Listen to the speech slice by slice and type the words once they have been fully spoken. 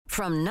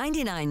From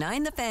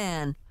 99.9 The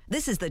Fan,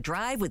 this is The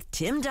Drive with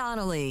Tim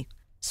Donnelly.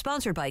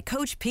 Sponsored by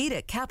Coach Pete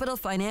at Capital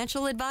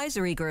Financial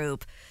Advisory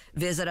Group.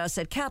 Visit us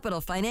at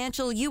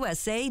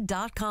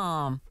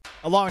capitalfinancialusa.com.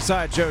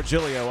 Alongside Joe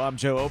Giglio, I'm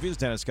Joe Ovies,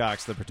 Dennis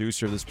Cox, the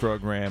producer of this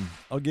program.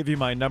 I'll give you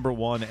my number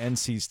one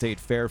NC State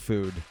fair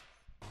food,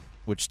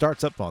 which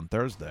starts up on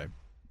Thursday.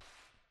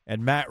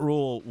 And Matt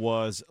Rhule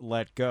was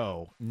let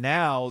go.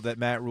 Now that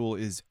Matt Rhule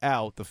is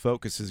out, the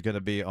focus is going to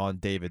be on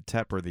David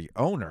Tepper, the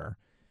owner,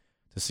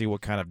 to see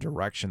what kind of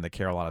direction the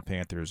Carolina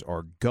Panthers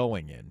are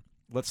going in.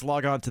 Let's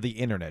log on to the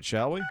internet,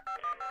 shall we?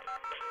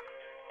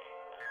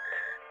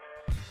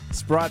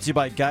 It's brought to you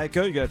by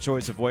Geico. You got a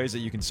choice of ways that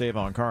you can save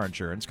on car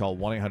insurance. Call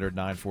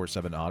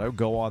 1-800-947-AUTO.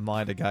 Go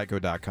online to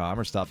geico.com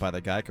or stop by the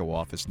Geico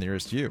office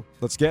nearest you.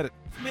 Let's get it.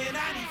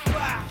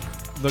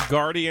 The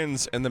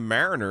Guardians and the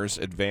Mariners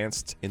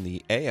advanced in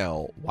the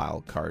AL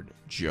wildcard,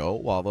 Joe,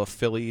 while the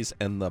Phillies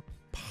and the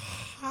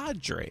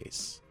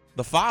Padres,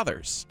 the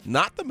Fathers,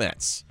 not the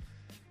Mets,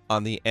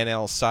 on the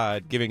NL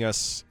side, giving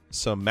us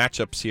some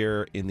matchups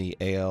here in the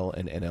AL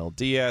and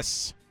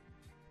NLDS.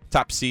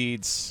 Top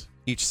seeds,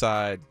 each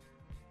side.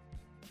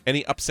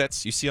 Any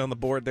upsets you see on the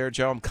board there,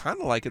 Joe? I'm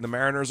kind of liking the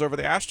Mariners over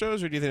the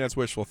Astros, or do you think that's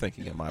wishful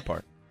thinking on my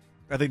part?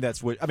 I think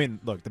that's what – I mean,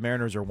 look, the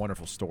Mariners are a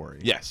wonderful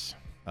story. Yes.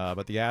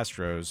 But the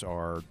Astros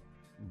are,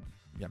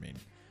 I mean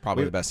 –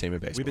 probably the best team in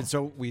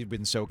baseball. We've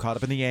been so caught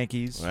up in the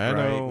Yankees. I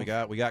know.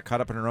 We got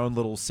caught up in our own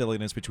little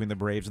silliness between the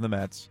Braves and the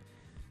Mets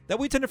that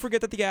we tend to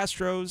forget that the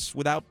Astros,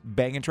 without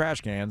banging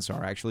trash cans,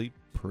 are actually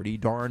pretty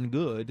darn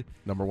good.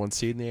 Number one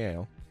seed in the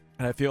AL.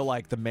 And I feel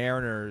like the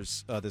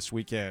Mariners this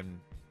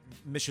weekend,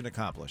 mission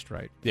accomplished,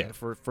 right? Yeah.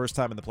 For first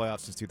time in the playoffs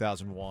since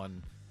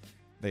 2001,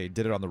 they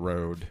did it on the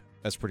road.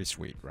 That's pretty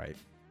sweet, right?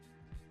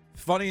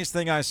 Funniest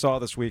thing I saw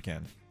this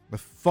weekend, the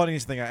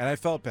funniest thing, and I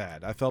felt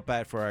bad. I felt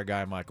bad for our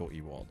guy, Michael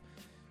Ewald.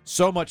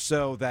 So much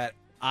so that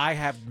I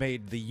have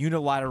made the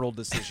unilateral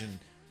decision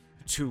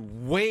to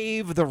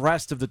waive the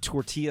rest of the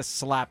tortilla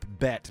slap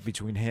bet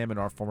between him and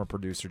our former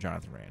producer,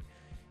 Jonathan Rand.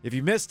 If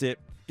you missed it,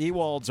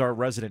 Ewald's our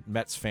resident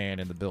Mets fan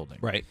in the building.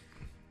 Right.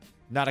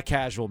 Not a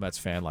casual Mets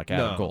fan like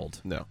Adam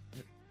Gold. No.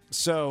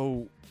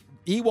 So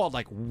Ewald,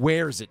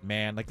 wears it,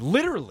 man.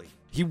 Literally.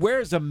 He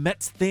wears a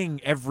Mets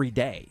thing every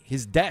day.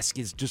 His desk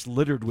is just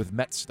littered with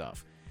Mets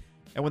stuff.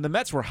 And when the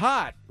Mets were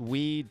hot,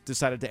 we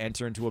decided to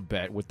enter into a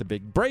bet with the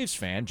big Braves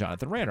fan,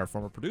 Jonathan Rand, our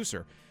former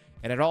producer.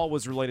 And it all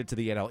was related to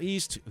the NL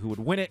East, who would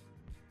win it.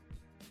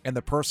 And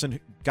the person who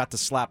got to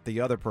slap the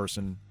other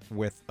person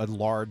with a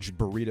large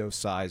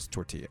burrito-sized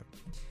tortilla.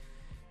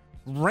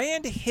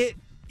 Rand hit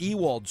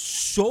Ewald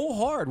so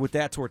hard with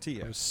that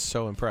tortilla. I was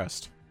so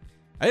impressed.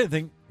 I didn't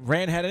think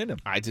Rand had it in him.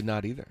 I did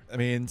not either. I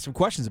mean, some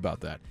questions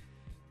about that.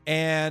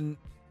 And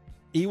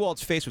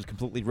Ewald's face was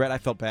completely red. I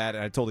felt bad,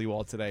 and I told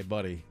Ewald today,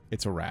 buddy,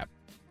 it's a wrap.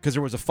 Because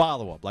there was a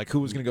follow-up, who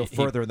was going to go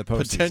further in the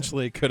postseason.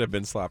 Potentially could have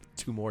been slapped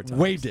 2 more times.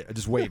 Waved it. I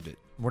just waved it.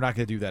 We're not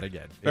going to do that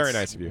again. Very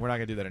nice of you. We're not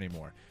going to do that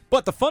anymore.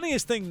 But the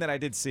funniest thing that I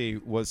did see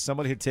was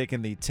somebody had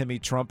taken the Timmy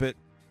trumpet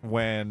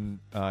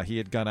when he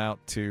had gone out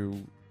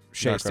to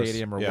Shea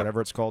Stadium or whatever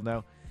it's called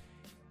now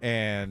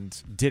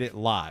and did it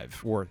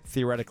live, or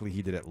theoretically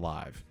he did it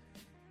live.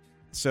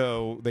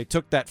 So they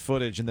took that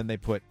footage and then they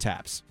put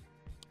taps.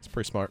 It's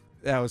pretty smart.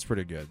 That was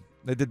pretty good.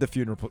 They did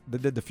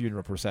the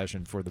funeral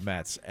procession for the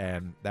Mets,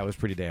 and that was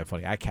pretty damn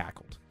funny. I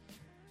cackled.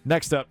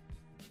 Next up.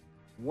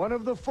 One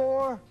of the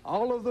 4,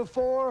 all of the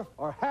 4,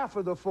 or half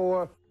of the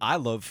 4. I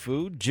love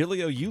food.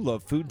 Giglio, you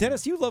love food.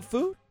 Dennis, you love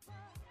food?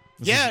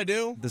 I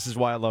do. This is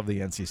why I love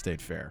the NC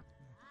State Fair.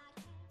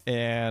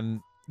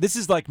 And this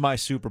is like my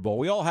Super Bowl.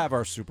 We all have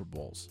our Super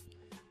Bowls.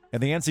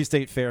 And the NC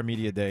State Fair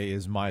Media Day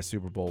is my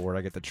Super Bowl, where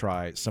I get to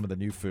try some of the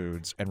new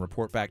foods and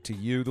report back to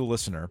you, the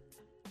listener,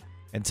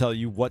 and tell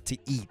you what to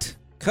eat.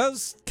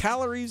 Because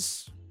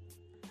calories,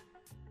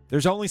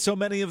 there's only so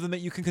many of them that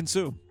you can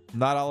consume.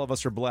 Not all of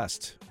us are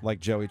blessed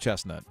like Joey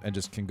Chestnut and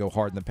just can go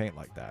hard in the paint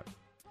like that.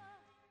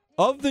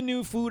 Of the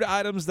new food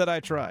items that I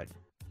tried,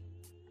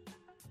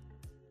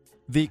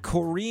 the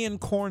Korean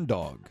corn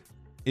dog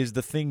is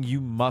the thing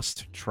you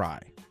must try.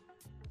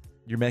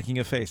 You're making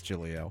a face,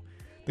 Giglio.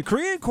 The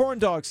Korean corn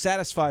dog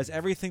satisfies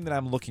everything that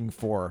I'm looking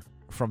for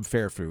from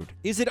fair food.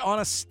 Is it on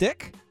a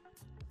stick?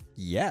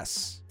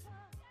 Yes.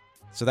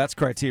 So that's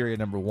criteria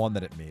number 1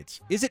 that it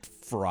meets. Is it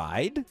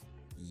fried?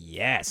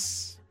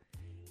 Yes.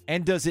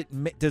 And does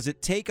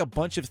it take a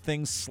bunch of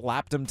things,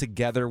 slap them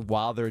together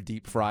while they're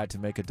deep fried to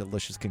make a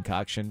delicious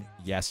concoction?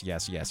 Yes,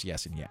 yes, yes,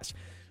 yes, and yes.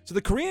 So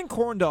the Korean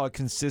corn dog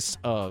consists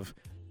of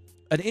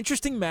an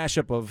interesting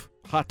mashup of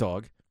hot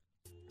dog,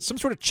 some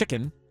sort of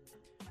chicken,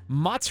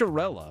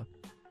 mozzarella,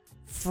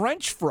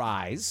 French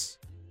fries,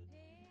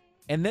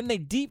 and then they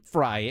deep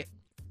fry it,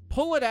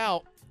 pull it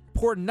out,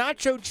 pour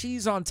nacho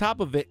cheese on top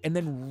of it, and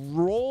then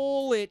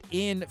roll it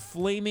in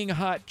flaming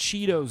hot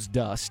Cheetos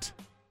dust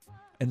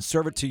and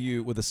serve it to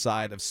you with a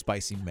side of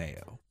spicy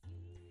mayo.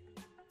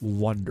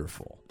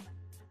 Wonderful.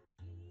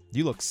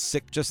 You look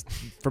sick just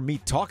from me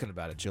talking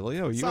about it,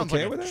 Giglio. Are you Sounds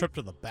okay like with a it? trip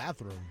to the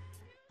bathroom.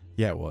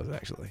 Yeah, it was,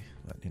 actually.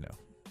 But,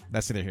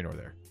 that's neither here nor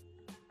there.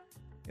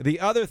 The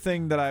other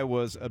thing that I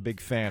was a big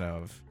fan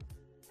of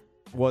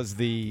was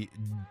the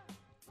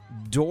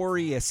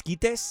Dory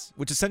Esquites,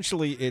 which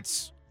essentially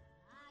it's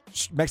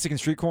Mexican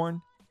street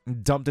corn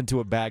dumped into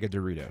a bag of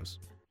Doritos.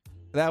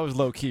 That was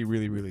low-key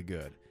really, really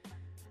good.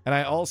 And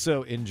I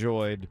also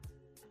enjoyed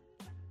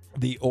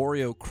the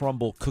Oreo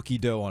crumble cookie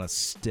dough on a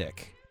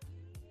stick.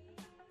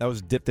 That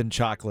was dipped in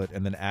chocolate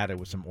and then added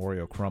with some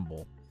Oreo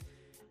crumble.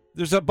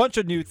 There's a bunch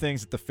of new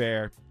things at the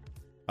fair.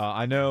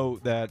 I know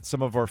that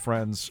some of our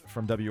friends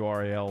from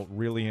WRAL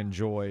really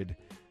enjoyed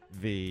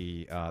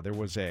there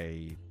was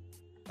a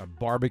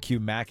barbecue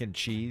mac and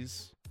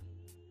cheese.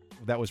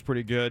 That was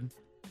pretty good.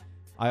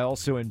 I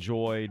also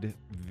enjoyed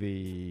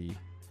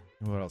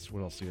what else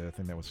the other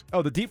thing that was...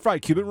 Oh, the deep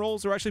fried Cuban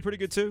rolls are actually pretty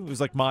good too. It was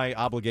like my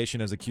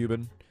obligation as a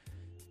Cuban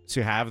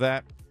to have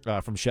that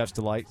from Chef's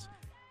Delights.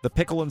 The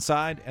pickle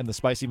inside and the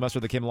spicy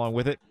mustard that came along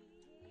with it.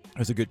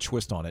 There's a good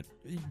twist on it.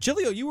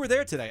 Giglio, you were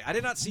there today. I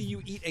did not see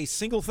you eat a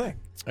single thing.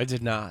 I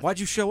did not. Why'd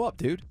you show up,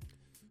 dude?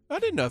 I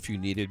didn't know if you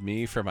needed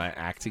me for my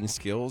acting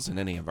skills in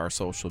any of our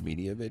social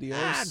media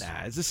videos.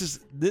 Nah. This is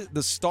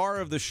the star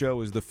of the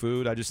show is the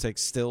food. I just take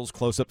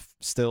close-up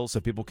stills so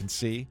people can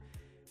see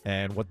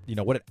and what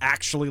it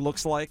actually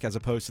looks like as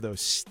opposed to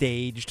those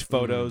staged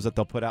photos that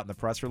they'll put out in the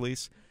press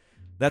release.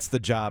 That's the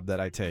job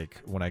that I take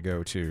when I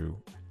go to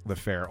the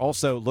fair.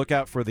 Also, look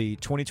out for the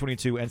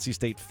 2022 NC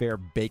State Fair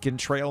Bacon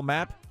Trail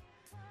map.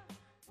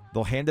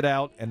 They'll hand it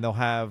out, and they'll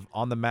have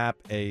on the map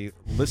a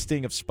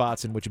listing of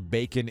spots in which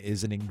bacon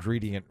is an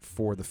ingredient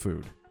for the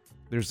food.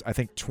 There's, I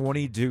think,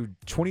 22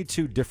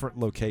 different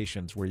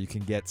locations where you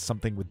can get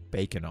something with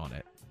bacon on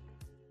it.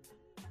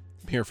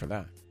 I'm here for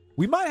that.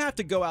 We might have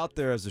to go out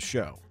there as a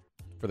show.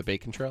 For the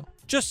bacon trail?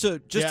 Just to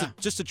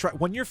try.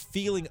 When you're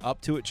feeling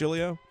up to it,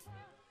 Giglio,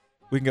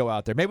 we can go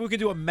out there. Maybe we can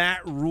do a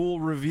Matt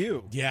Rhule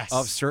review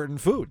of certain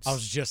foods. I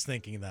was just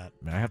thinking that.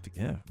 I have to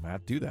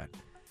do that.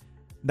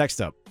 Next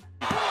up.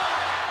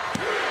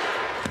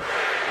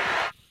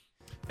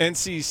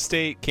 NC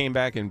State came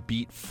back and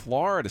beat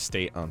Florida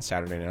State on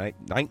Saturday night,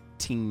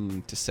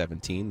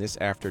 19-17. This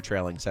after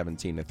trailing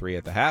 17-3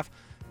 at the half.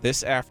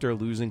 This after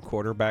losing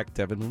quarterback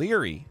Devin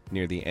Leary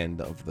near the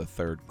end of the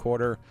third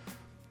quarter.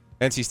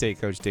 NC State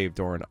coach Dave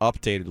Doran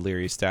updated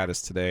Leary's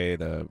status today.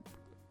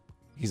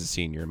 He's a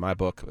senior in my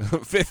book,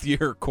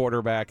 fifth-year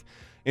quarterback.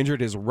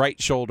 Injured his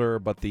right shoulder,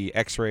 but the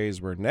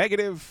x-rays were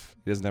negative.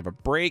 He doesn't have a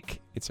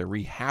break. It's a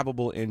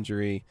rehabable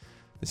injury.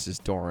 This is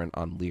Doran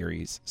on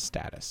Leary's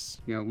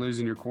status.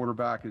 Losing your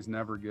quarterback is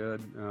never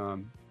good.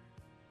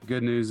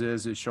 Good news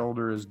is his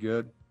shoulder is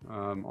good.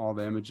 All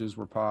the images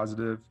were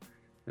positive.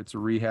 It's a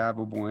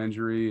rehabable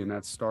injury, and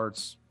that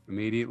starts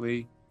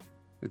immediately.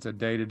 It's a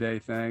day-to-day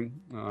thing.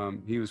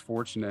 He was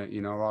fortunate.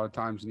 A lot of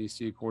times when you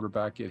see a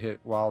quarterback get hit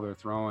while they're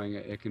throwing,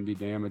 it can be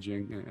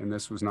damaging, and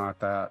this was not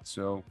that.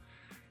 So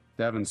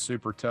Devin's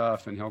super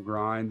tough, and he'll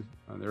grind.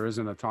 There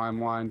isn't a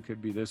timeline.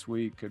 Could be this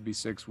week, could be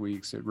 6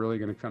 weeks. It's really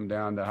going to come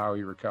down to how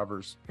he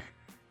recovers.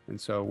 And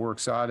so we're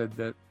excited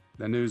that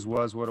the news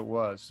was what it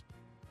was.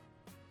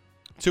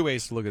 Two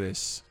ways to look at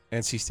this.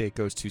 NC State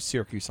goes to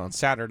Syracuse on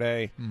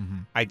Saturday. Mm-hmm.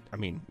 I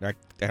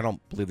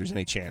don't believe there's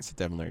any chance that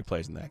Devin Leary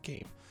plays in that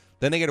game.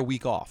 Then they get a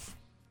week off.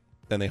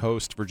 Then they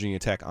host Virginia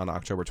Tech on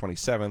October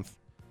 27th.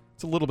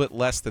 It's a little bit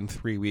less than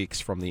 3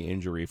 weeks from the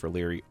injury for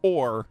Leary.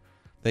 Or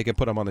they can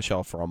put him on the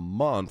shelf for a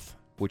month,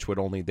 which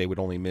they would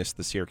only miss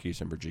the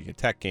Syracuse and Virginia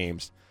Tech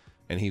games,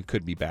 and he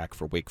could be back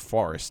for Wake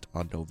Forest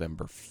on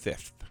November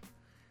 5th.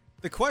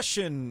 The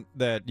question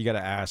that you got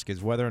to ask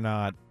is whether or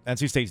not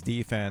NC State's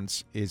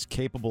defense is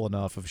capable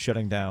enough of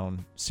shutting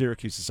down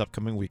Syracuse this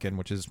upcoming weekend,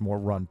 which is more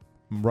run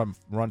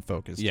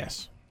focused.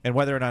 Yes. And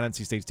whether or not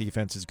NC State's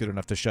defense is good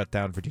enough to shut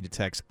down Virginia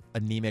Tech's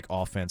anemic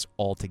offense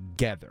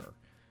altogether,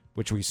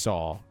 which we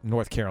saw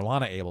North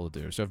Carolina able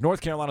to do. So if North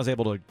Carolina's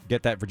able to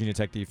get that Virginia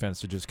Tech defense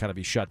to just kind of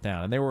be shut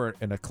down, and they were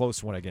in a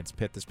close one against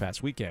Pitt this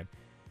past weekend,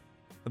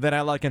 then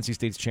I like NC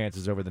State's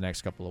chances over the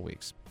next couple of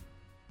weeks.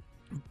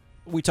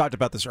 We talked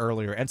about this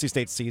earlier. NC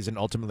State's season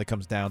ultimately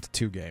comes down to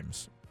two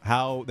games: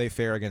 how they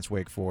fare against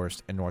Wake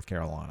Forest and North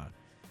Carolina.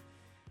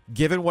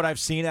 Given what I've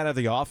seen out of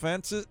the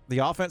offense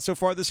so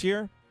far this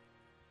year,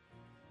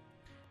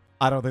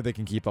 I don't think they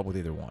can keep up with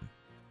either one.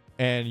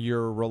 And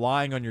you're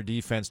relying on your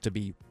defense to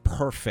be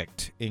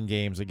perfect in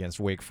games against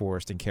Wake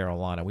Forest and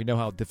Carolina. We know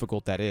how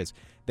difficult that is.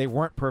 They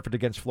weren't perfect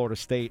against Florida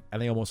State, and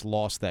they almost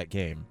lost that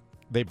game.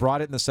 They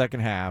brought it in the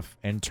second half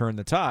and turned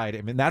the tide.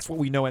 I mean, that's what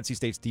we know NC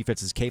State's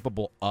defense is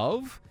capable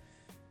of,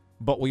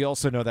 but we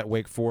also know that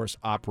Wake Forest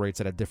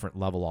operates at a different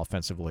level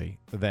offensively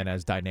than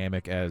as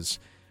dynamic as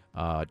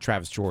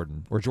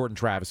Jordan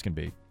Travis can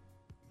be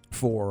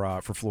for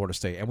Florida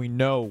State. And we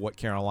know what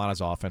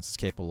Carolina's offense is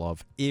capable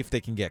of if they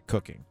can get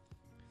cooking.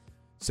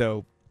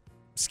 So,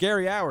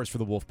 scary hours for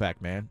the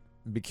Wolfpack, man.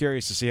 I'd be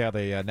curious to see how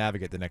they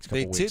navigate the next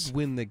couple weeks. They did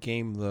win the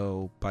game,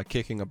 though, by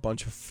kicking a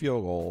bunch of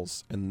field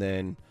goals and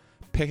then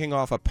picking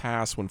off a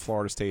pass when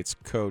Florida State's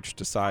coach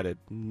decided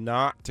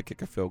not to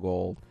kick a field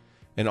goal.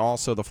 And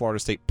also the Florida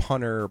State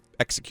punter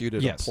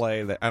executed a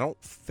play that I don't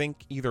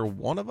think either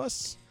one of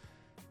us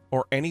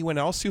or anyone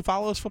else who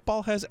follows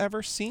football has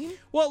ever seen.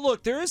 Well,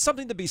 look, there is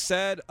something to be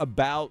said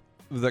about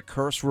the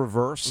curse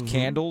reverse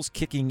candles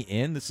kicking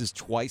in. This is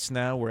twice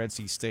now where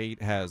NC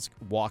State has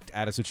walked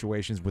out of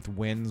situations with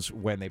wins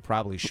when they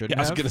probably shouldn't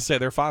I was have. going to say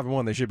they're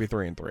 5-1. They should be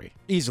 3-3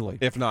 Easily.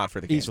 if not for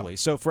the candle. Easily.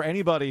 So for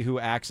anybody who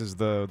acts as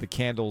the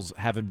candles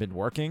haven't been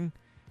working,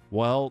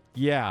 well,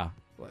 yeah,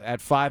 at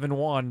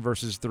 5-1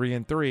 versus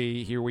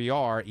 3-3, here we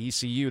are.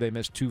 ECU, they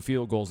missed 2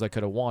 field goals that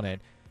could have won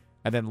it.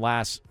 And then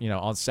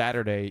on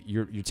Saturday,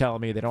 you're telling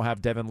me they don't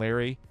have Devin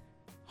Leary?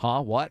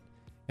 Huh? What?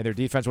 And their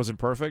defense wasn't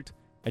perfect?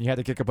 And you had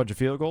to kick a bunch of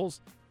field goals?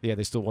 Yeah,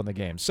 they still won the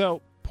game.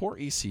 So, Poor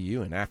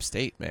ECU and App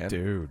State, man.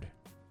 dude,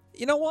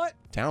 you know what?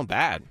 Down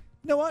bad.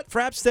 You know what? For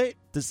App State,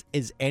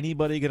 is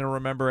anybody going to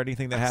remember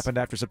anything that happened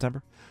after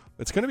September?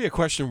 It's going to be a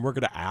question we're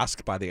going to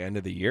ask by the end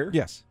of the year.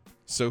 Yes.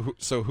 So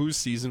whose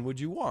season would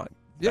you want?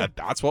 Yeah.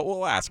 That's what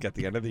we'll ask at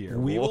the end of the year.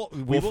 We'll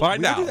we'll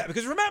find out. Do that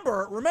because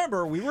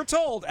remember, we were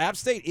told App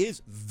State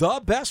is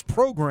the best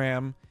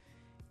program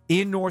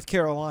in North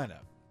Carolina.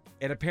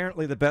 And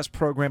apparently the best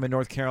program in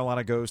North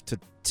Carolina goes to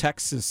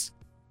Texas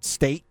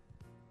State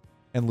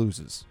and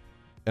loses.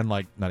 And,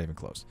 not even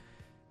close.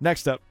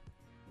 Next up.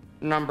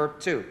 Number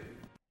 2.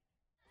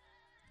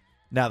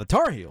 Now, the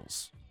Tar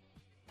Heels.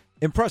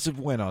 Impressive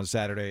win on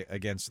Saturday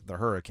against the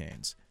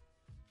Hurricanes.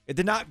 It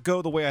did not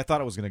go the way I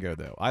thought it was going to go,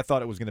 though. I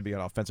thought it was going to be an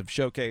offensive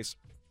showcase.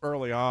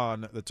 Early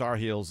on, the Tar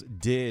Heels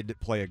did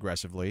play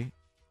aggressively.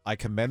 I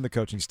commend the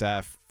coaching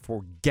staff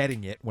for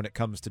getting it when it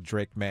comes to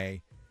Drake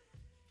May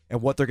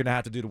and what they're going to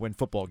have to do to win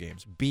football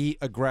games. Be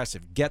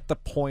aggressive. Get the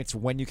points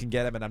when you can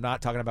get them, and I'm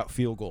not talking about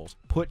field goals.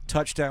 Put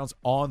touchdowns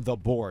on the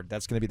board.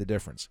 That's going to be the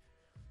difference.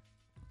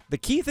 The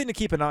key thing to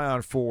keep an eye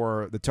on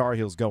for the Tar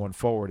Heels going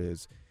forward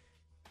is,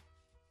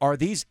 are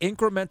these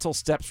incremental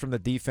steps from the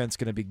defense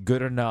going to be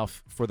good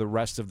enough for the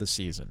rest of the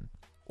season?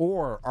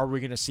 Or are we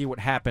going to see what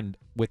happened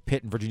with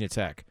Pitt and Virginia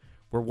Tech,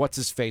 where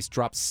what's-his-face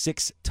dropped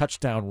 6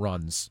 touchdown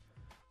runs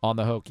on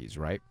the Hokies,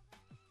 right?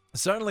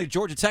 Suddenly,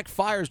 Georgia Tech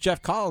fires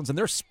Jeff Collins, and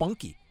they're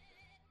spunky.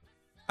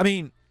 I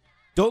mean,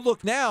 don't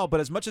look now, but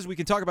as much as we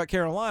can talk about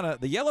Carolina,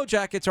 the Yellow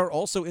Jackets are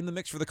also in the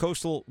mix for the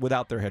Coastal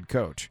without their head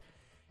coach.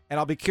 And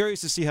I'll be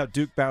curious to see how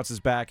Duke bounces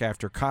back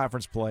after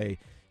conference play,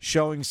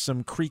 showing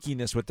some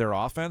creakiness with their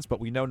offense, but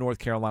we know North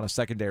Carolina's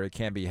secondary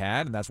can be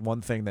had, and that's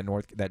one thing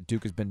that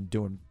Duke has been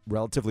doing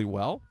relatively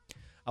well.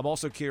 I'm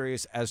also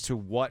curious as to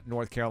what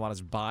North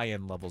Carolina's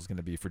buy-in level is going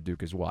to be for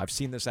Duke as well. I've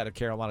seen this out of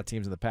Carolina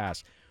teams in the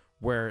past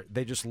where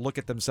they just look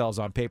at themselves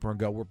on paper and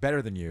go, we're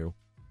better than you.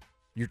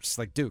 You're just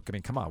like, Duke, I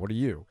mean, come on, what are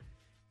you?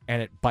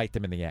 And it bite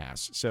them in the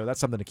ass. So that's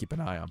something to keep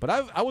an eye on. But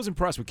I was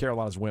impressed with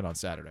Carolina's win on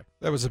Saturday.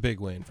 That was a big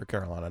win for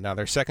Carolina. Now,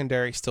 their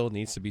secondary still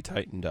needs to be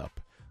tightened up.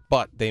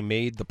 But they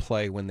made the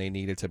play when they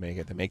needed to make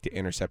it. They make the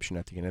interception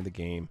at the end of the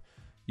game.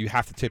 You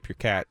have to tip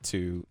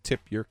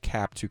your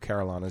cap to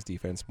Carolina's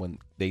defense when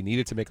they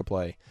needed to make a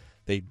play.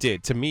 They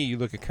did. To me, you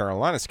look at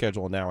Carolina's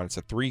schedule now, and it's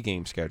a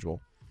 3-game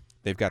schedule.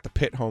 They've got the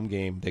Pitt home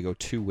game. They go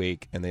to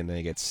Wake, and then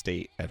they get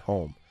State at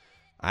home.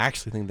 I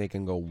actually think they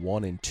can go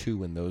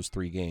 1-2 in those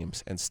 3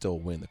 games and still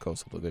win the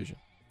Coastal Division.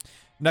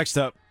 Next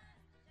up.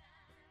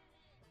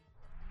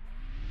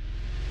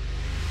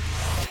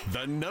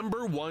 The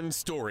number 1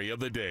 story of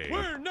the day.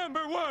 We're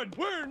number one.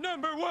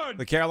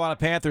 The Carolina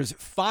Panthers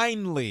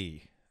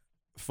finally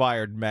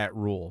fired Matt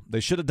Rhule. They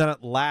should have done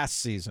it last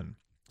season.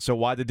 So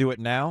why they do it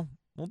now?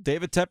 Well,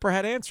 David Tepper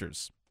had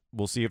answers.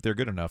 We'll see if they're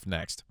good enough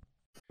next.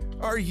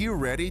 Are you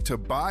ready to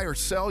buy or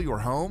sell your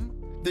home?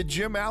 The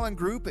Jim Allen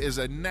Group is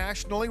a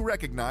nationally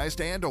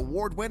recognized and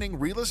award-winning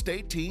real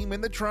estate team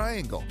in the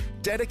Triangle,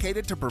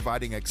 dedicated to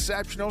providing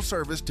exceptional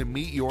service to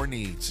meet your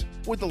needs.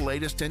 With the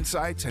latest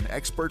insights and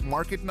expert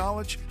market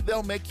knowledge,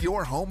 they'll make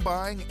your home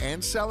buying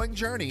and selling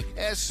journey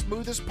as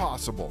smooth as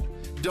possible.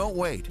 Don't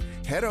wait.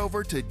 Head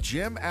over to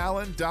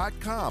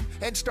jimallen.com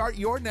and start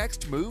your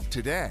next move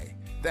today.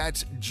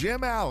 That's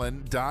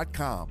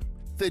jimallen.com.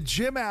 The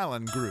Jim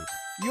Allen Group,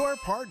 your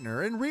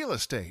partner in real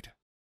estate.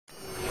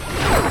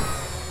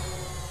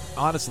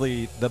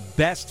 Honestly, the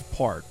best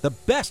part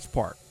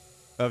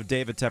of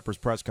David Tepper's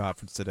press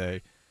conference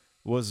today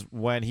was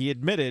when he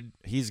admitted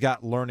he's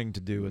got learning to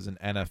do as an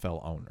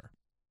NFL owner.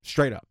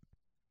 Straight up.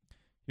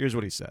 Here's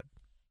what he said.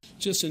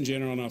 Just in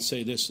general, and I'll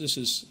say this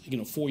is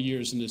 4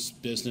 years in this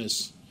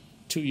business,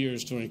 2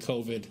 years during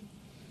COVID.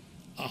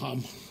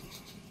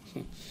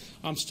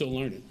 I'm still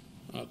learning,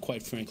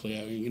 quite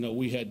frankly.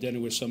 We had dinner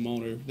with some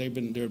owner.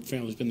 Their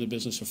family's been in the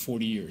business for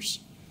 40 years.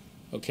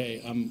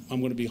 Okay, I'm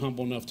going to be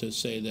humble enough to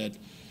say that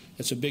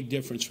it's a big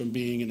difference from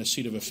being in a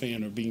seat of a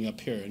fan or being up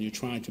here, and you're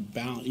trying to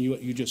balance.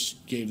 You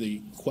just gave the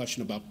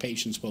question about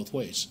patience both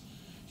ways.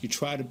 You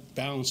try to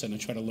balance that and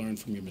try to learn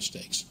from your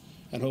mistakes,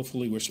 and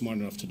hopefully we're smart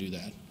enough to do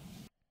that.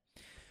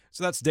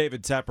 So that's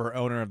David Tepper,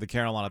 owner of the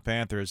Carolina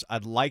Panthers.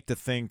 I'd like to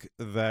think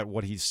that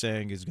what he's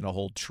saying is going to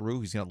hold true.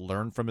 He's going to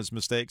learn from his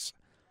mistakes.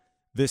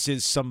 This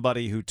is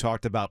somebody who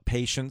talked about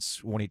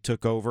patience when he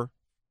took over.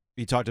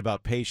 He talked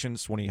about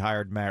patience when he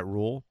hired Matt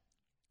Rhule.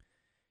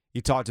 He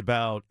talked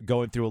about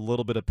going through a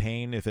little bit of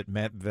pain if it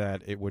meant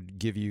that it would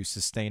give you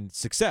sustained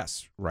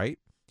success, right?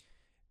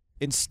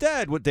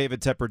 Instead, what David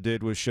Tepper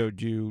did was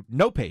showed you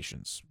no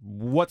patience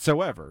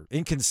whatsoever,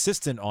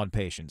 inconsistent on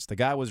patience. The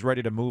guy was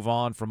ready to move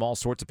on from all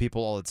sorts of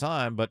people all the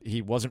time, but he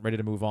wasn't ready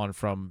to move on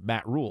from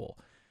Matt Rhule.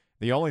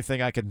 The only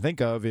thing I can think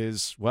of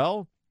is,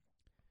 well,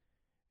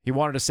 he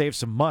wanted to save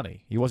some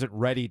money. He wasn't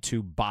ready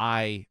to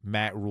buy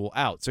Matt Rhule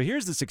out. So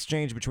here's this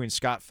exchange between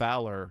Scott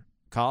Fowler,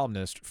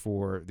 columnist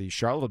for the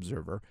Charlotte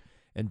Observer,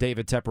 and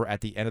David Tepper at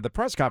the end of the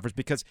press conference,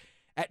 because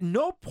at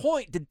no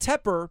point did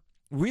Tepper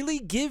really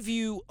give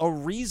you a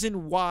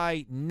reason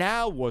why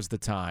now was the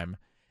time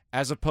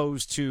as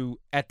opposed to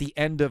at the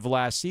end of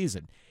last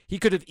season. He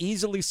could have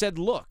easily said,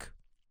 look,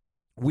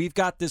 we've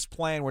got this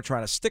plan we're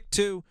trying to stick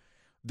to.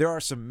 There are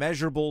some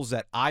measurables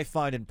that I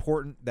find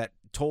important that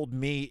told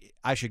me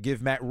I should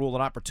give Matt Rhule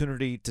an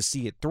opportunity to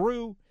see it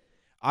through.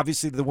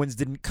 Obviously, the wins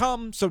didn't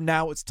come, so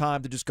now it's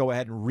time to just go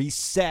ahead and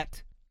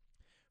reset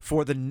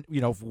for the,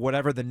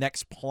 whatever the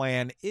next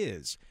plan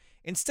is.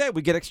 Instead,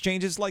 we get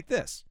exchanges like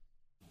this.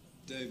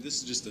 Dave, this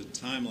is just a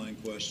timeline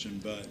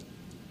question, but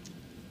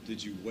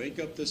did you wake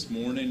up this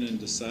morning and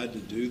decide to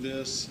do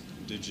this?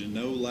 Did you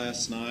know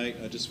last night?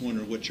 I just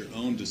wonder what your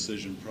own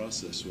decision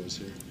process was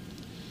here.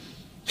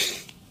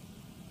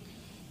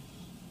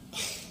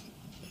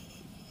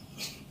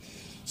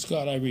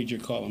 Scott, I read your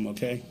column,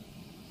 okay?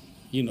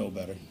 You know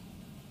better,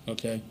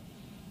 okay?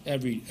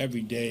 Every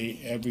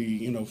day,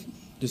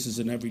 this is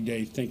an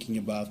everyday thinking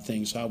about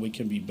things, how we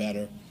can be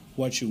better,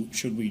 what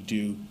should we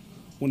do,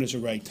 when is the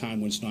right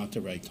time, when it's not the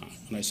right time.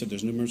 And I said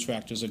there's numerous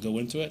factors that go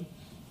into it.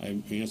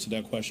 I answered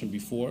that question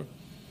before.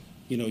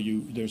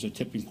 There's a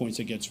tipping point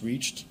that gets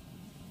reached.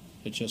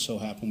 It just so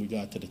happened we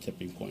got to the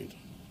tipping point.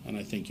 And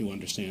I think you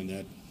understand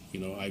that. But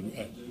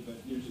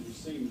you're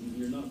saying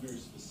you're not very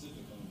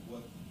specific on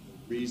what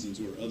the reasons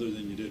were other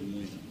than you didn't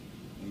win.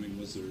 I mean,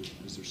 is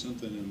there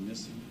something I'm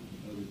missing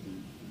other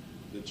than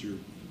that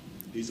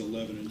he's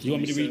 11 and 27? You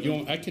want me to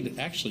read? I could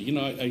actually,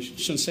 I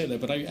shouldn't say that,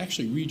 but I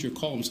actually read your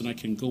columns and I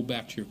can go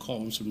back to your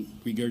columns and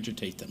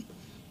regurgitate them.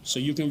 So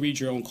you can read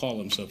your own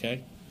columns,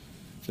 okay,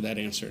 for that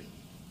answer.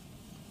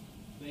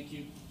 Thank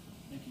you.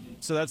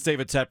 So that's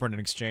David Tepper in an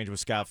exchange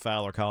with Scott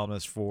Fowler,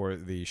 columnist for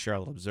the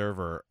Charlotte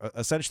Observer.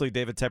 Essentially,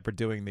 David Tepper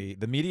doing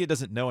the media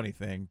doesn't know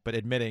anything, but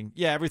admitting,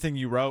 yeah, everything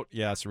you wrote,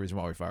 yeah, that's the reason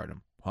why we fired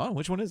him. Huh?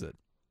 Which one is it?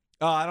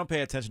 Oh, I don't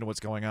pay attention to what's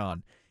going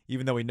on,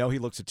 even though we know he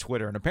looks at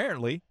Twitter, and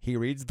apparently he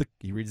reads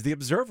the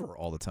Observer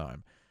all the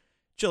time.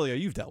 Giglio,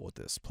 you've dealt with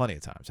this plenty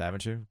of times,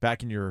 haven't you?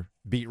 Back in your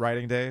beat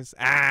writing days?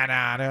 No,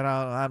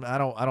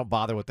 I don't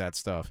bother with that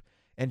stuff.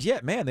 And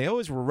yet, man, they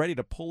always were ready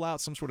to pull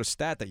out some sort of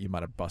stat that you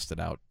might have busted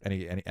out at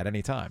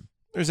any time.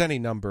 There's any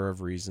number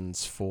of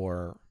reasons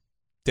for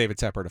David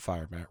Tepper to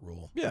fire Matt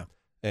Rhule. Yeah.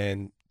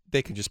 And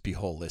they can just be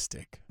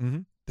holistic.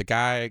 Mm-hmm. The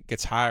guy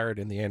gets hired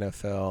in the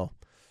NFL,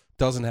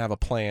 doesn't have a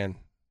plan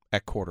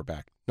at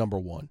quarterback, number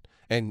one.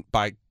 And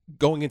by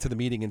going into the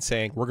meeting and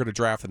saying, we're going to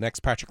draft the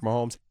next Patrick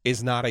Mahomes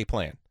is not a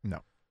plan.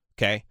 No.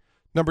 Okay?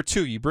 Number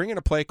two, you bring in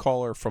a play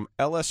caller from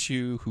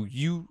LSU who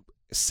you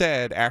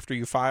said after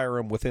you fire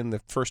him within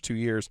the first 2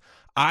 years,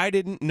 I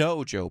didn't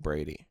know Joe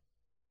Brady.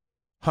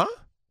 Huh?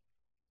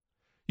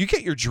 You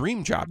get your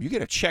dream job. You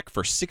get a check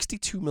for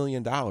 $62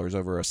 million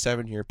over a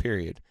 7-year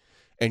period,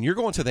 and you're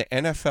going to the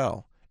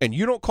NFL, and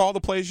you don't call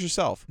the plays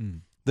yourself.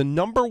 The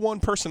number one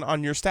person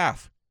on your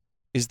staff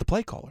is the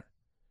play caller.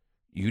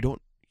 You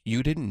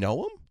didn't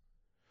know him?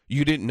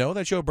 You didn't know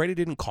that Joe Brady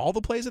didn't call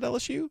the plays at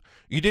LSU?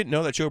 You didn't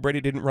know that Joe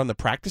Brady didn't run the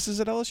practices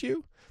at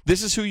LSU?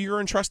 This is who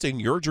you're entrusting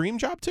your dream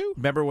job to?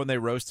 Remember when they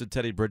roasted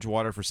Teddy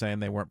Bridgewater for saying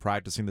they weren't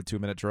practicing the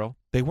 2-minute drill?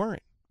 They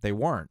weren't. They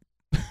weren't.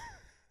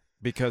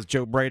 Because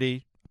Joe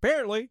Brady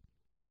apparently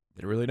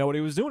didn't really know what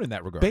he was doing in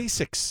that regard.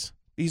 Basics.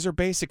 These are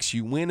basics.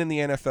 You win in the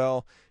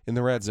NFL in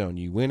the red zone.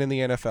 You win in the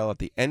NFL at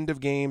the end of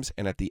games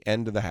and at the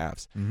end of the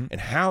halves. Mm-hmm.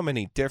 And how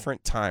many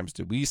different times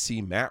do we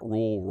see Matt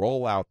Rhule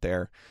roll out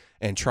there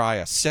and try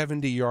a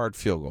 70-yard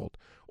field goal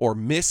or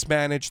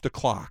mismanage the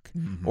clock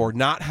or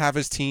not have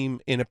his team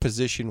in a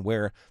position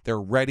where they're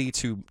ready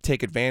to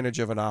take advantage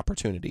of an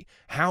opportunity?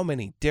 How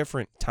many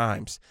different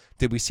times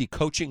did we see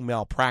coaching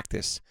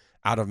malpractice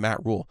out of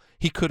Matt Rhule?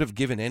 He could have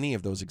given any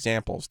of those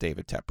examples,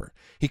 David Tepper.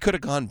 He could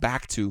have gone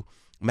back to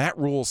Matt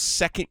Rhule's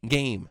second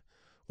game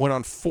when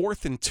on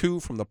 4th and 2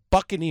 from the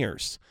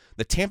Buccaneers,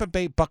 the Tampa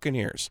Bay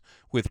Buccaneers,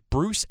 with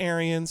Bruce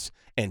Arians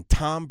and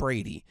Tom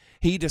Brady,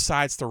 he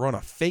decides to run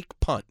a fake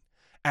punt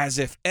as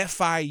if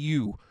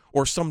FIU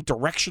or some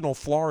directional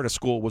Florida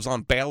school was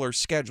on Baylor's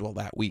schedule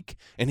that week,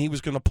 and he was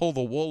going to pull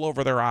the wool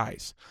over their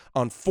eyes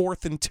on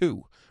 4th and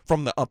 2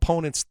 from the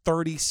opponent's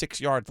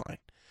 36-yard line.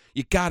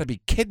 You got to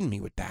be kidding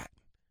me with that.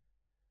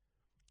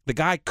 The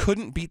guy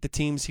couldn't beat the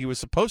teams he was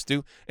supposed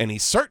to, and he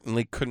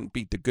certainly couldn't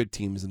beat the good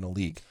teams in the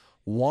league.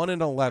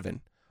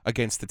 1-11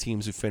 against the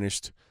teams who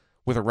finished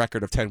with a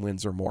record of 10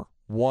 wins or more.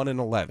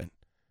 1-11.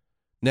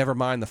 Never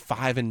mind the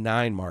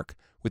 5-9 mark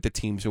with the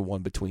teams who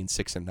won between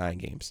 6 and 9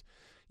 games.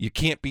 You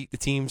can't beat the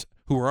teams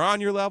who are on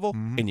your level,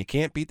 and you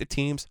can't beat the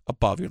teams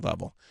above your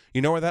level.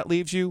 You know where that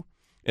leaves you?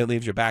 It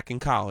leaves you back in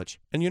college.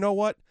 And you know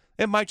what?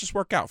 It might just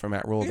work out for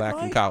Matt Rhule back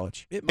in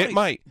college. It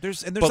might.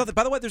 Nothing,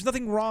 by the way, there's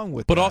nothing wrong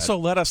with that. But also,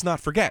 let us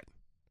not forget,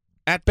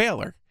 at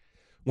Baylor,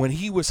 when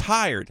he was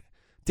hired,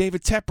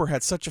 David Tepper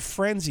had such a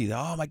frenzy that,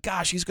 oh my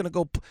gosh, he's gonna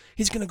go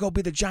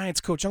be the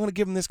Giants coach. I'm gonna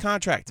give him this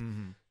contract.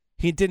 Mm-hmm.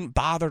 He didn't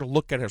bother to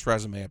look at his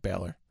resume at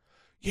Baylor.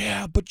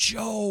 Yeah, but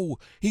Joe,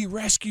 he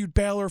rescued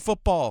Baylor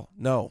football.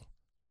 No.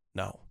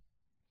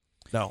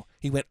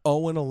 He went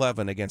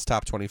 0-11 against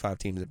top 25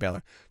 teams at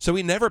Baylor. So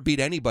he never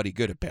beat anybody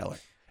good at Baylor.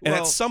 And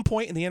at some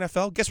point in the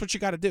NFL, guess what you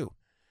got to do?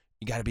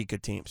 You got to beat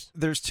good teams.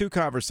 There's two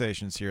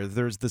conversations here.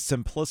 There's the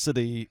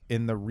simplicity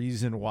in the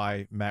reason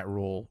why Matt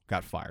Rhule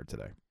got fired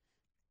today.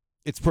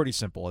 It's pretty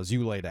simple, as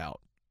you laid out.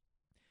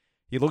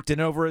 He looked in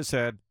over his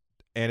head,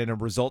 and in a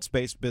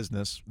results-based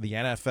business, the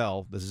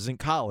NFL, this isn't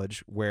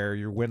college, where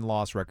your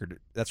win-loss record,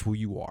 that's who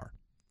you are.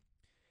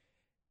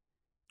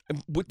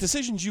 With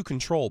decisions you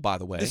control, by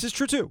the way. This is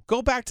true, too.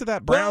 Go back to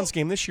that Browns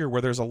game this year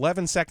where there's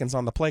 11 seconds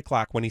on the play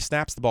clock when he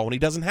snaps the ball when he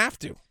doesn't have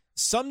to.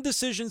 Some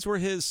decisions were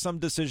his, some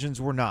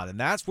decisions were not. And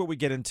that's where we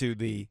get into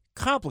the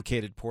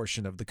complicated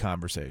portion of the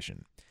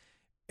conversation.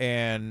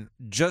 And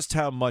just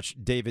how much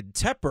David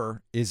Tepper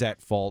is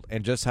at fault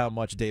and just how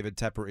much David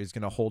Tepper is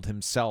going to hold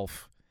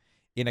himself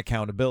in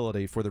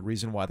accountability for the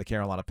reason why the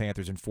Carolina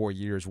Panthers in 4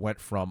 years went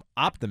from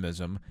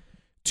optimism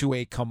to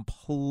a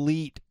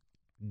complete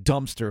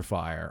dumpster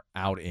fire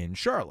out in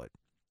Charlotte.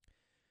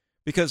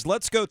 Because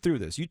let's go through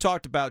this. You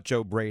talked about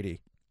Joe Brady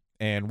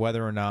and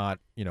whether or not,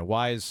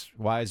 why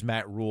is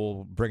Matt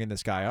Rhule bringing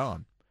this guy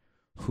on?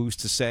 Who's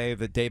to say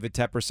that David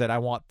Tepper said, I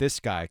want this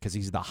guy because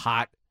he's the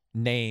hot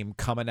name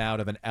coming out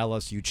of an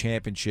LSU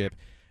championship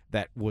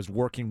that was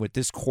working with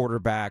this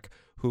quarterback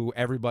who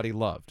everybody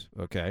loved,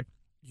 okay?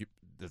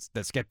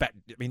 Let's get back.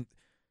 I mean,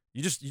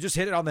 you just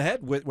hit it on the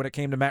head when it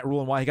came to Matt Rhule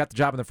and why he got the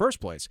job in the first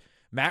place.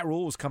 Matt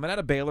Rhule was coming out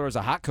of Baylor as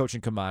a hot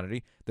coaching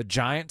commodity. The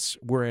Giants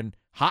were in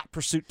hot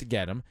pursuit to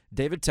get him.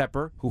 David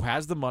Tepper, who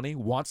has the money,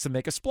 wants to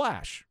make a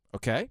splash,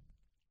 okay?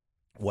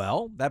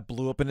 Well, that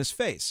blew up in his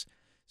face.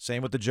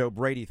 Same with the Joe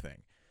Brady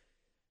thing.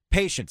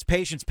 Patience.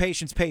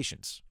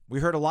 We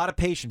heard a lot of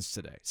patience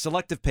today.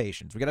 Selective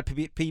patience. We got to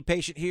be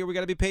patient here. We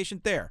got to be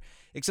patient there.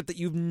 Except that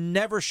you've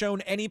never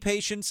shown any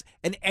patience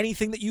in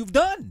anything that you've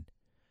done.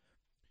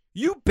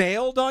 You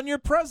bailed on your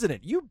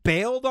president. You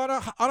bailed on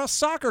a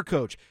soccer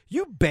coach.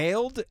 You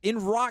bailed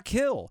in Rock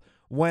Hill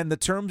when the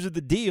terms of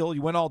the deal,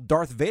 you went all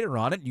Darth Vader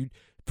on it, and you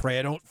pray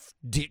I don't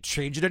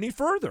change it any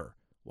further.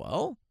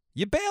 Well,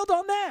 you bailed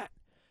on that.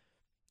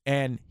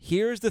 And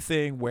here's the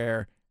thing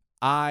where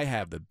I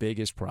have the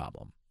biggest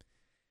problem.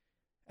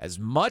 As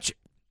much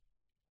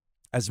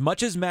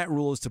as Matt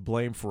Rhule is to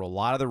blame for a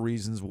lot of the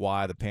reasons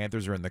why the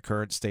Panthers are in the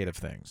current state of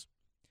things,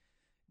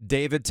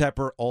 David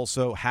Tepper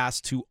also has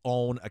to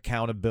own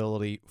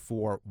accountability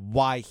for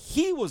why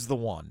he was the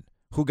one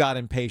who got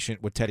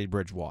impatient with Teddy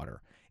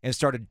Bridgewater and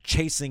started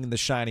chasing the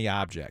shiny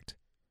object.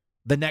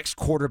 The next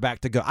quarterback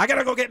to go. I got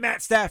to go get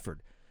Matt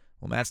Stafford.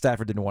 Well, Matt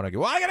Stafford didn't want to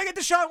go. Well, I got to get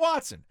Deshaun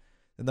Watson.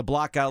 Then the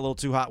block got a little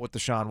too hot with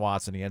Deshaun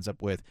Watson. He ends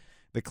up with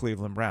the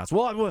Cleveland Browns.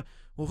 Well,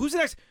 who's the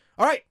next?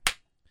 All right,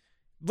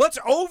 let's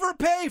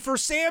overpay for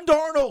Sam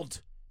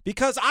Darnold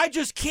because I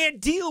just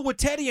can't deal with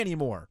Teddy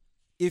anymore.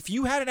 If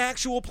you had an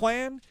actual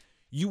plan,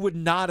 you would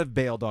not have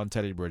bailed on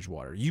Teddy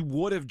Bridgewater. You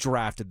would have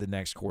drafted the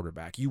next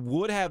quarterback. You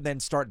would have then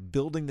start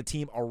building the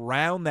team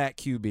around that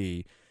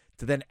QB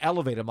to then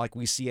elevate him like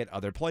we see at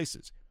other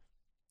places.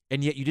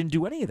 And yet you didn't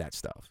do any of that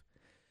stuff.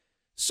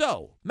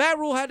 So, Matt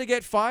Rhule had to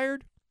get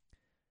fired.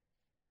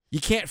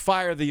 You can't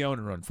fire the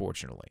owner,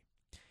 unfortunately.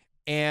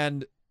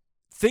 And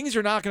things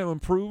are not going to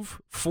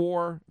improve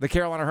for the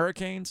Carolina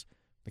Hurricanes.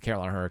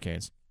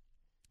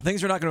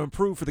 Things are not going to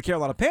improve for the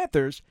Carolina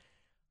Panthers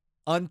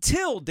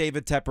until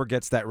David Tepper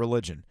gets that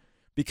religion.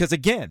 Because,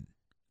 again,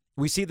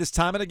 we see this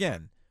time and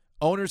again.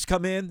 Owners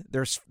come in,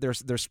 they're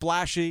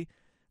splashy,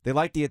 they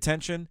like the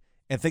attention,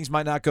 and things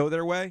might not go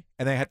their way,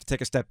 and they have to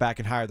take a step back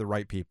and hire the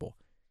right people.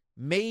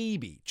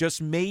 Maybe,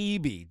 just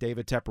maybe,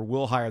 David Tepper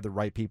will hire the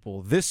right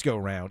people this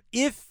go-round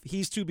if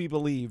he's to be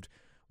believed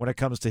when it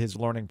comes to his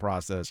learning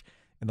process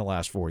in the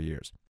last 4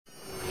 years.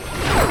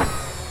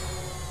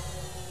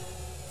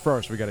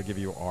 First, we got to give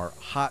you our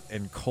hot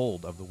and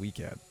cold of the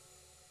weekend.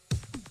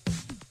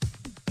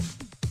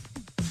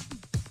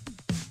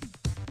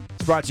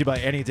 It's brought to you by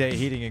Any Day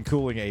Heating and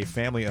Cooling, a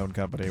family-owned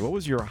company. What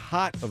was your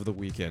hot of the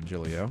weekend,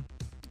 Giglio?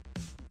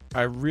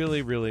 I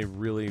really, really,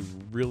 really,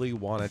 really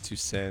wanted to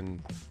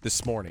send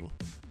this morning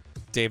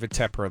David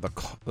Tepper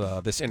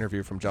this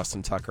interview from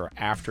Justin Tucker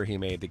after he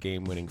made the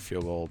game-winning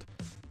field goal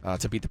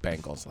to beat the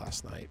Bengals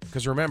last night.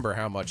 Because remember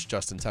how much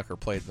Justin Tucker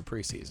played in the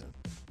preseason.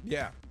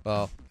 Yeah.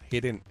 Well,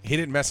 he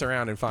didn't mess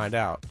around and find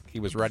out. He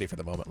was ready for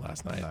the moment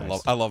last night.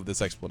 Nice. I love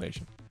this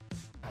explanation.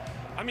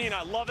 I mean,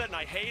 I love it and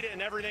I hate it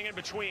and everything in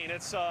between.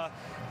 It's, I'd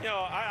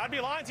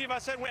be lying to you if I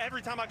said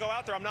every time I go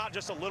out there, I'm not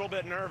just a little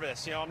bit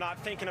nervous. I'm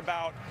not thinking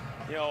about,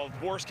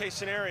 worst case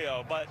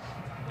scenario. But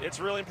it's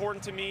really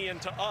important to me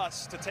and to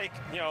us to take,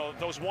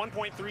 those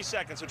 1.3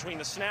 seconds between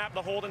the snap,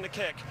 the hold, and the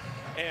kick,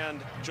 and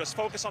just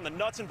focus on the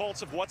nuts and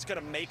bolts of what's going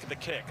to make the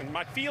kick. And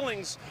my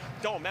feelings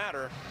don't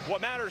matter.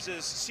 What matters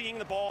is seeing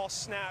the ball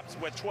snapped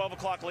with 12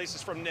 o'clock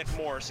laces from Nick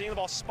Moore, seeing the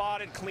ball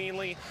spotted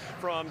cleanly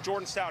from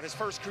Jordan Stout, his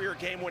first career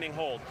game-winning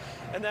hold.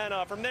 And then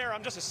from there,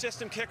 I'm just a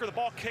system kicker. The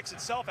ball kicks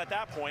itself at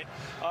that point.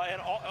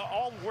 And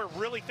all we're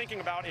really thinking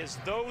about is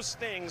those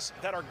things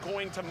that are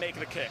going to make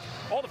the kick.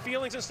 All the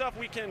feelings and stuff,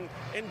 we can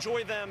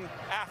enjoy them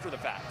after the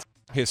fact.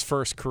 His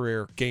first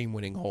career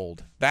game-winning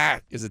hold.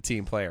 That is a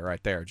team player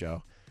right there,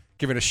 Joe.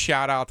 Giving a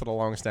shout-out to the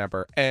long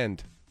snapper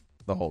and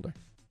the holder.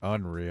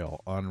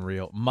 Unreal.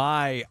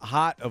 My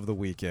hot of the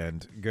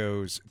weekend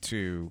goes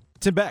to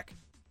Tim Beck,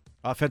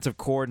 offensive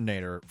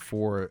coordinator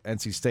for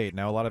NC State.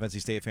 Now, a lot of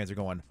NC State fans are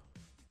going,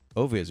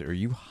 Ovies, are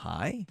you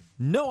high?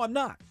 No, I'm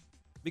not.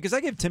 Because I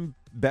give Tim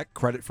Beck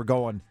credit for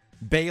going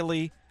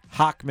Bailey,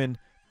 Hockman,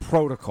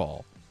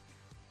 protocol.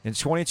 In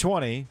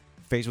 2020,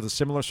 faced with a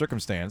similar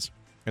circumstance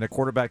and a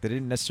quarterback that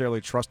didn't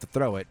necessarily trust to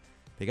throw it,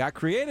 they got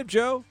creative,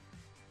 Joe.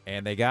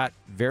 And they got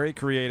very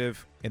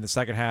creative in the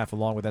second half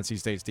along with NC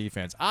State's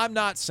defense. I'm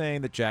not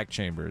saying that Jack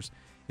Chambers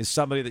is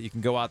somebody that you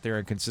can go out there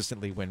and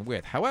consistently win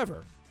with.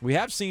 However, we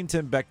have seen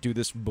Tim Beck do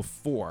this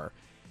before,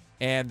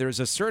 and there's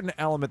a certain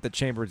element that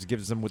Chambers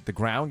gives them with the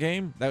ground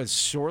game that is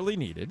sorely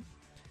needed.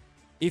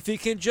 If he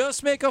can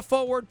just make a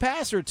forward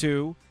pass or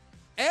two,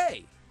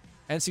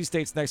 NC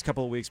State's next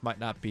couple of weeks might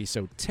not be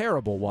so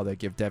terrible while they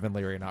give Devin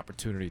Leary an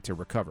opportunity to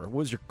recover. What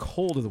was your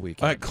cold of the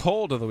weekend?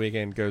 Cold of the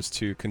weekend goes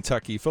to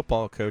Kentucky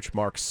football coach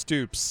Mark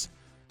Stoops.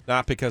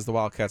 Not because the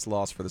Wildcats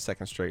lost for the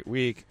second straight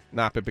week,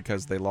 not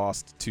because they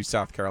lost to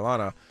South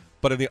Carolina,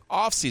 but in the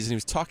offseason he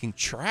was talking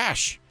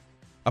trash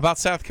about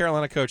South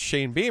Carolina coach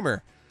Shane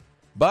Beamer.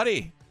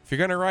 Buddy, if you're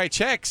going to write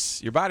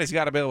checks, your body's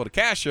got to be able to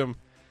cash them.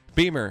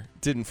 Beamer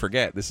didn't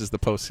forget. This is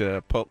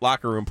the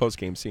locker room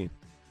post-game scene.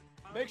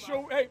 Make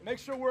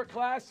sure we're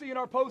classy in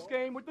our post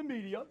game with the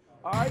media,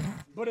 all right?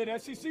 But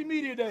at SEC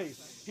Media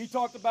Days, he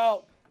talked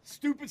about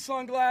stupid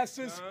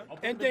sunglasses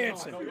and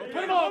dancing.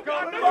 Come on,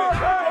 come on!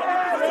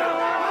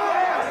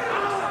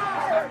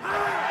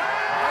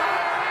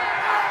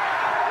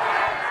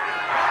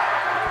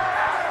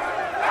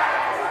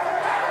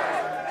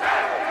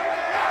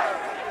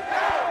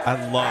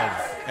 I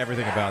love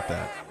everything about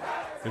that.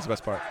 Here's the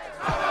best part.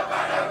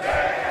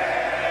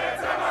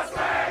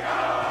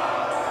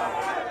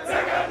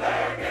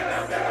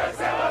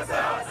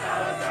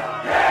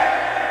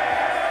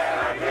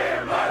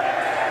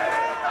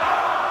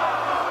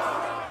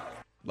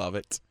 Love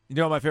it. You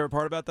know what my favorite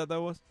part about that,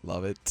 though, was?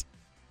 Love it.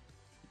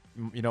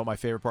 You know what my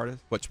favorite part is?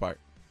 Which part?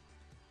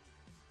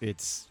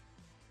 It's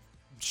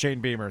Shane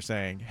Beamer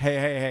saying,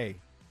 hey,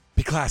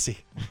 be classy.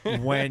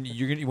 when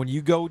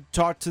you go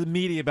talk to the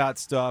media about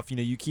stuff,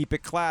 you keep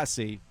it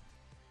classy.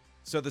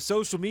 So the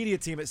social media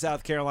team at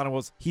South Carolina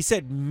he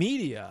said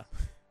media.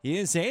 He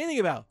didn't say anything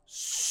about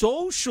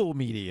social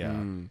media.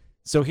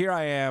 So here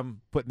I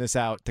am putting this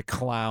out to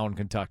clown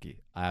Kentucky.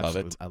 I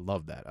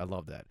love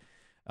that.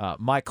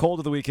 My cold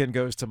of the weekend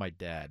goes to my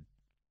dad.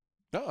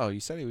 Oh, you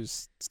said he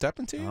was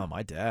stepping to you? Oh,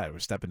 my dad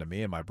was stepping to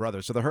me and my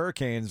brother. So the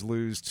Hurricanes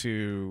lose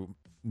to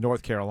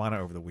North Carolina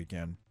over the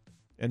weekend.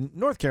 And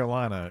North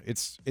Carolina,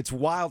 it's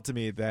wild to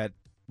me that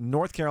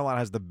North Carolina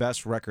has the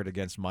best record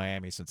against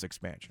Miami since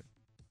expansion.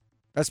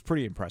 That's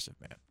pretty impressive,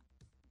 man.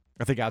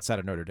 I think outside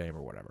of Notre Dame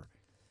or whatever.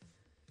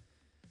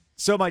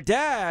 So my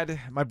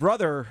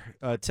brother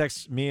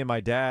texted me and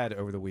my dad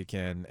over the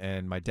weekend,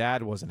 and my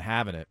dad wasn't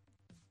having it.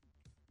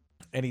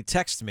 And he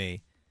texted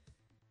me.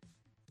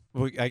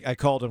 I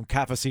called him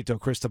Cafecito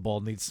Cristobal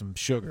needs some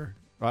sugar.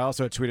 I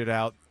also tweeted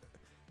out,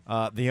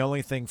 the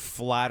only thing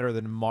flatter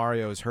than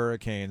Mario's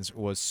Hurricanes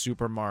was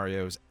Super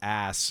Mario's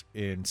ass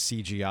in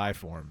CGI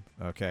form,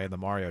 okay, the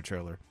Mario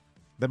trailer.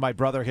 Then my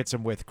brother hits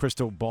him with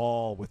Crystal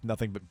Ball with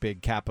nothing but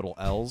big capital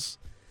L's.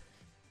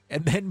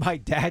 And then my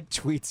dad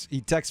tweets,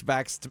 he texts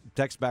back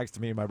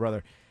to me and my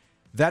brother,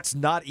 that's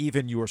not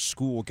even your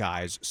school,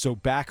 guys, so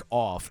back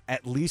off.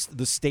 At least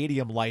the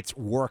stadium lights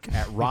work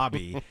at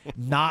Robbie,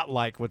 not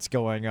like what's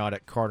going on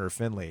at Carter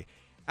Finley.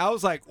 I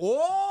was like,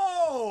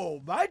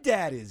 whoa, my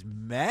dad is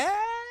mad.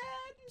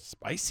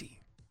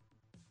 Spicy.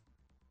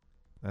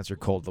 That's your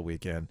cold of the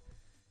weekend.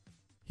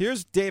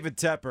 Here's David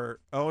Tepper,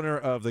 owner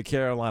of the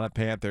Carolina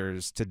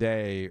Panthers,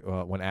 today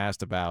when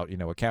asked about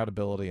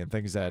accountability and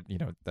things that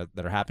that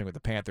are happening with the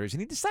Panthers,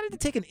 and he decided to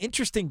take an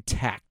interesting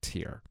tact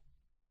here.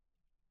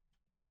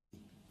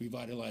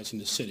 Revitalizing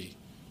the city.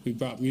 We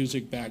brought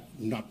music back,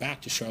 not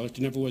back to Charlotte.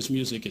 There never was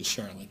music in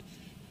Charlotte,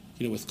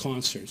 with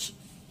concerts.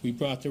 We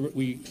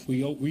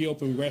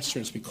reopened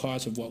restaurants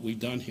because of what we've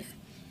done here.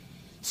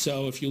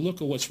 So if you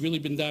look at what's really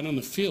been done on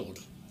the field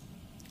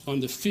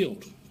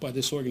by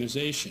this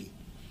organization,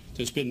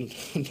 there's been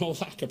no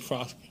lack of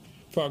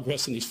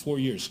progress in these 4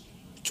 years,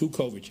 2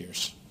 COVID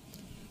years.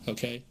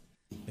 Okay?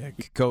 Yeah,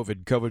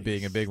 COVID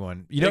being a big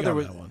one.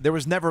 There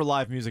was never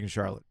live music in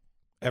Charlotte.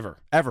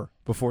 Ever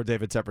before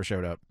David Tepper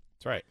showed up.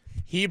 That's right.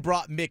 He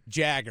brought Mick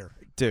Jagger.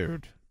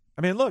 Dude.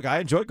 I mean, look, I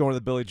enjoyed going to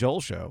the Billy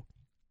Joel show.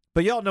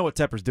 But y'all know what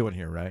Tepper's doing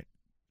here, right?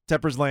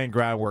 Tepper's laying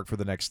groundwork for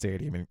the next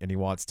stadium, and he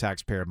wants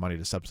taxpayer money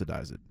to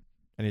subsidize it.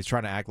 And he's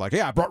trying to act like,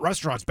 hey, I brought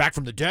restaurants back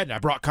from the dead, and I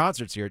brought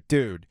concerts here.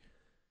 Dude,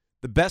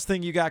 the best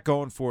thing you got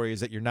going for you is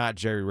that you're not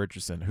Jerry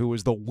Richardson, who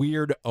was the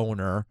weird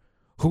owner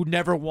who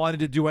never wanted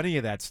to do any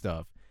of that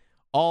stuff.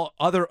 All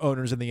other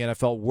owners in the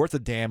NFL worth a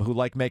damn who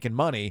like making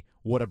money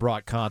would have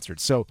brought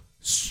concerts. So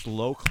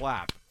slow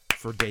clap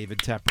for David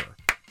Tepper.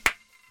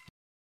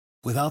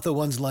 Without the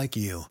ones like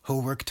you,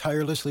 who work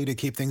tirelessly to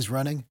keep things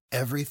running,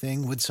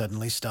 everything would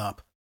suddenly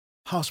stop.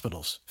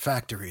 Hospitals,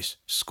 factories,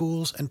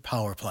 schools, and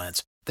power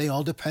plants, they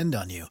all depend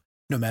on you.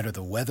 No matter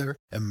the weather,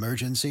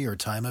 emergency, or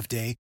time of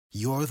day,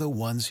 you're the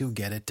ones who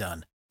get it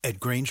done. At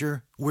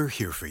Grainger, we're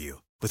here for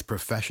you with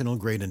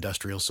professional-grade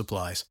industrial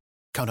supplies.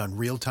 Count on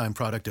real-time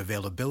product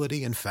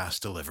availability and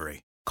fast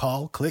delivery.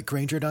 Call, click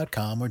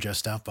Grainger.com, or just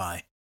stop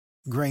by.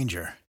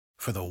 Grainger,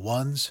 for the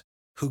ones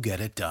who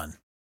get it done.